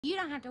You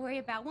don't have to worry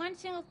about one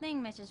single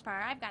thing, Mrs.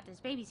 Farr. I've got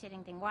this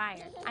babysitting thing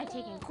wired. I've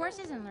taken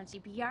courses and learned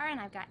CPR, and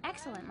I've got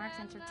excellent marks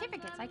and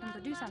certificates I can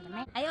produce on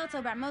demand. I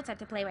also brought Mozart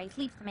to play while he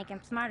sleeps to make him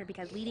smarter,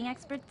 because leading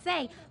experts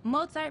say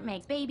Mozart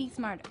makes babies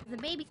smarter. The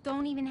babies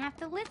don't even have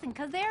to listen,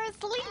 because they're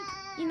asleep.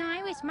 You know,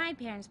 I wish my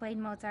parents played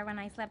Mozart when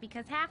I slept,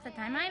 because half the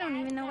time I don't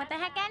even know what the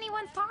heck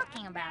anyone's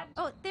talking about.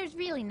 Oh, there's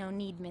really no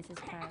need, Mrs.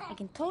 Farr. I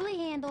can totally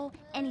handle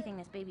anything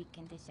this baby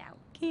can dish out.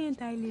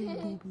 Can't I,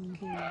 little baby?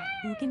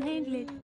 Who can handle it?